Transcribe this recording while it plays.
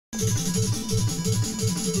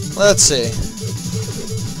Let's see.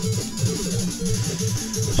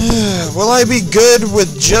 Will I be good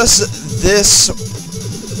with just this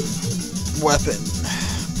weapon?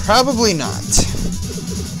 Probably not.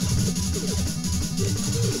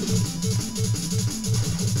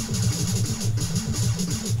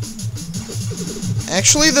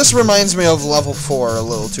 Actually, this reminds me of level 4 a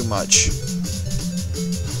little too much.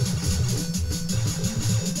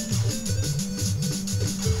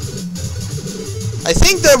 I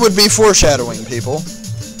think that would be foreshadowing, people.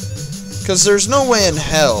 Because there's no way in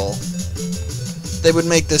hell they would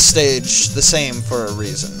make this stage the same for a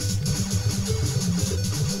reason.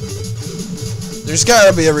 There's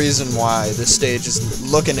gotta be a reason why this stage is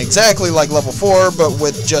looking exactly like level 4, but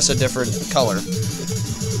with just a different color.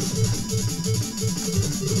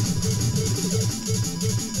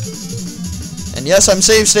 And yes, I'm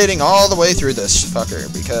save stating all the way through this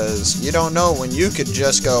fucker, because you don't know when you could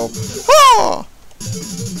just go, oh!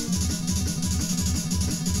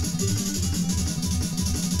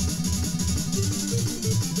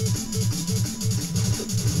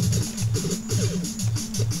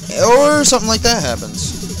 Or something like that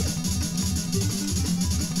happens.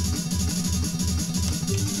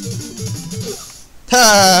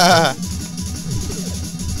 Ha!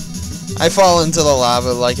 I fall into the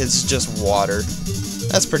lava like it's just water.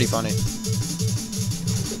 That's pretty funny.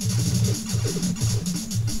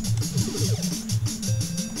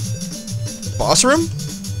 Boss room?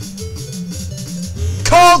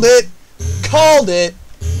 Called it! Called it!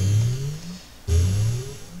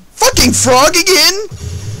 Fucking frog again?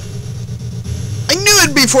 I knew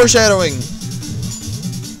it'd be foreshadowing!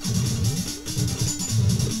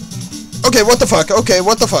 Okay, what the fuck? Okay,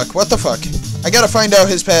 what the fuck? What the fuck? I gotta find out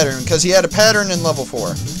his pattern, because he had a pattern in level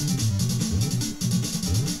 4.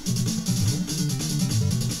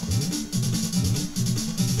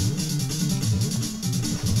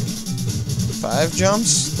 Five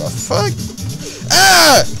jumps? The fuck?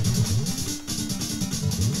 Ah!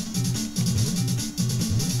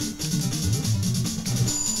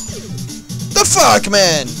 The fuck,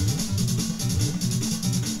 man?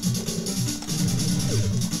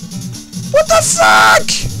 What the fuck?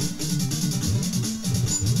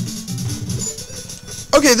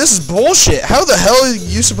 Okay, this is bullshit. How the hell are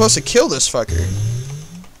you supposed to kill this fucker?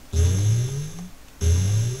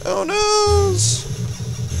 Oh noes.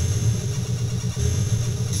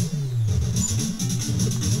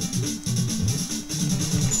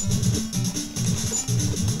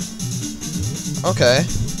 Okay.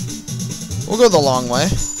 We'll go the long way.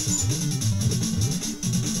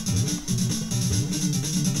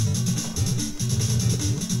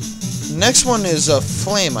 Next one is a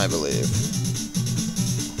flame, I believe.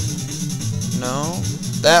 No,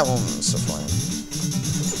 that one was a flame.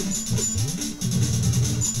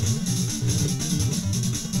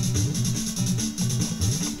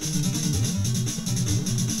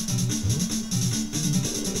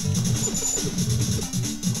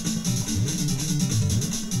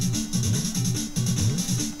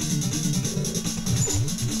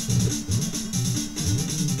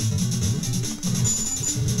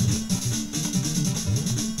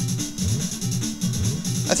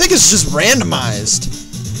 I think it's just randomized.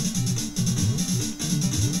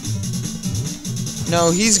 No,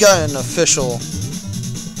 he's got an official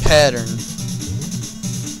pattern.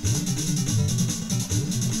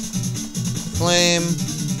 Flame,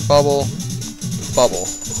 bubble, bubble.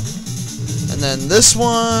 And then this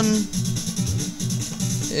one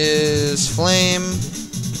is flame,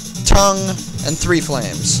 tongue, and 3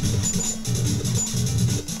 flames.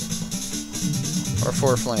 Or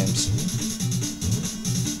 4 flames.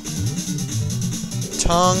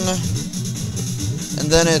 Tongue, and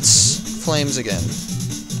then it's flames again.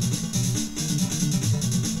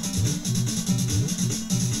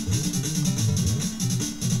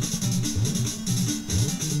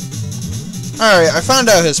 Alright, I found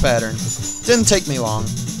out his pattern. Didn't take me long.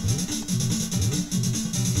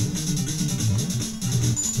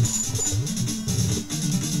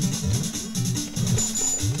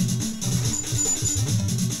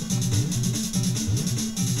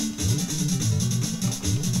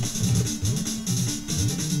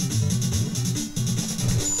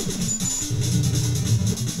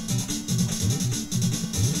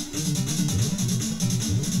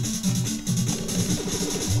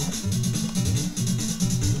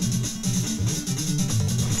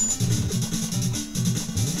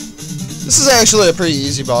 This is actually a pretty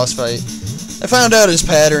easy boss fight. I found out his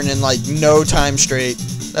pattern in like no time straight.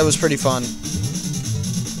 That was pretty fun.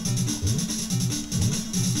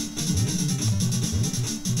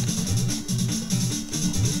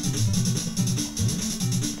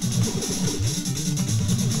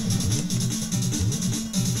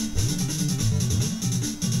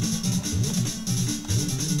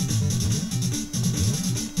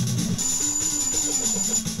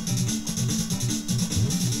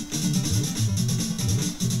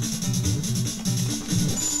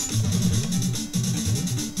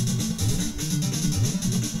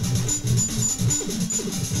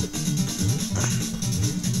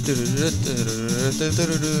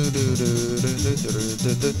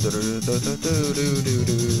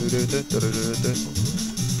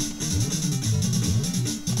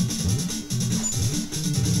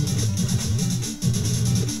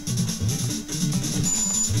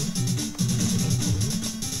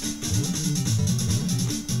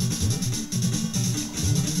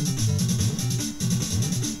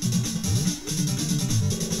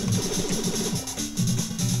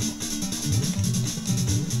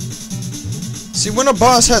 See, when a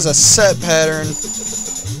boss has a set pattern,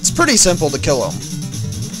 it's pretty simple to kill him.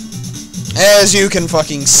 As you can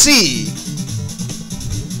fucking see.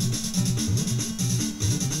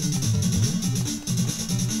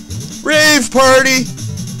 Rave party!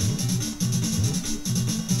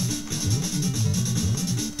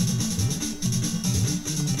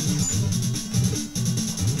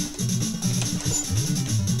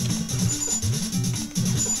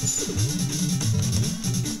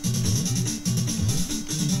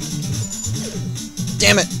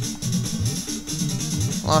 Damn it!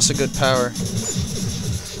 Lost a good power.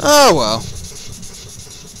 Oh well.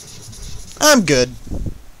 I'm good.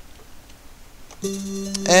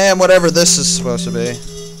 And whatever this is supposed to be.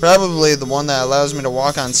 Probably the one that allows me to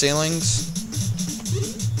walk on ceilings.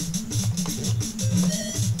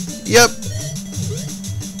 Yep.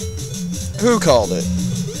 Who called it?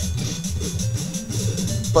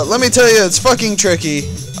 But let me tell you, it's fucking tricky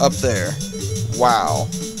up there. Wow.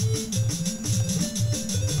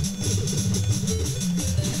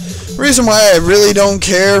 Reason why I really don't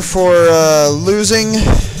care for losing.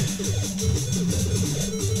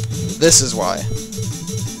 This is why.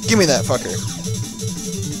 Give me that fucker.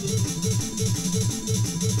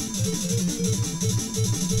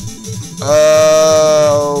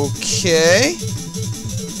 Okay.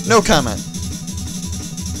 No comment.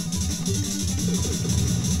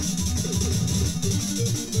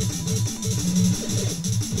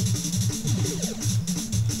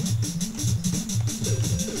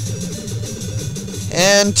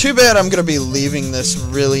 And too bad I'm gonna be leaving this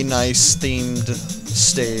really nice themed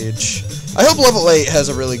stage. I hope level 8 has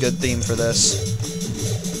a really good theme for this.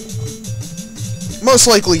 Most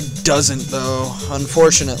likely doesn't though,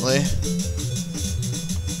 unfortunately.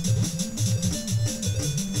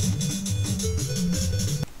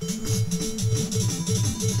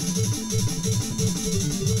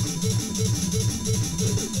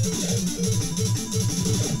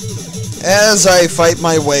 As I fight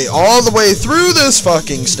my way all the way through this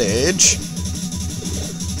fucking stage.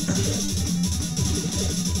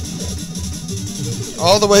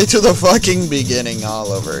 All the way to the fucking beginning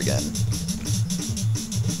all over again.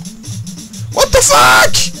 What the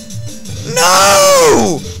fuck?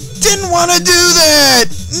 No! Didn't want to do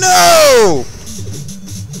that!